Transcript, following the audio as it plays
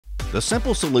The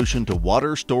simple solution to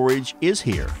water storage is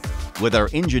here. With our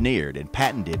engineered and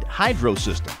patented hydro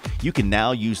system, you can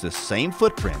now use the same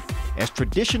footprint as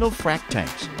traditional frac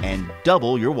tanks and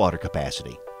double your water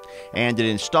capacity. And it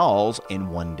installs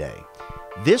in one day.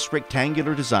 This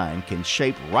rectangular design can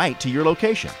shape right to your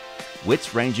location,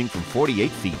 widths ranging from 48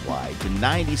 feet wide to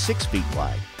 96 feet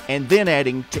wide, and then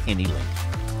adding to any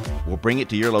length. We'll bring it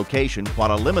to your location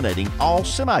while eliminating all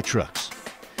semi-trucks.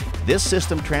 This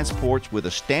system transports with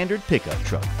a standard pickup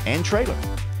truck and trailer.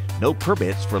 No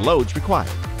permits for loads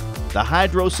required. The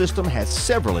hydro system has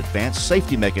several advanced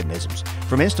safety mechanisms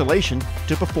from installation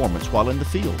to performance while in the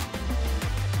field.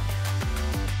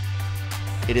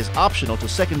 It is optional to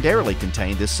secondarily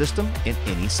contain this system in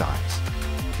any size.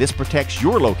 This protects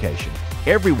your location,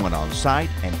 everyone on site,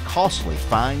 and costly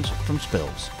fines from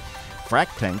spills.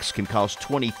 Frac tanks can cost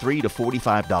 $23 to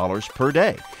 $45 per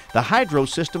day. The hydro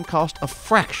system costs a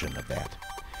fraction of that.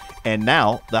 And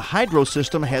now, the hydro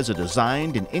system has a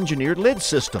designed and engineered lid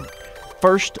system.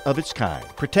 First of its kind,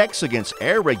 protects against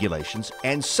air regulations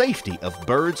and safety of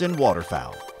birds and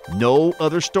waterfowl. No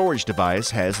other storage device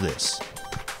has this.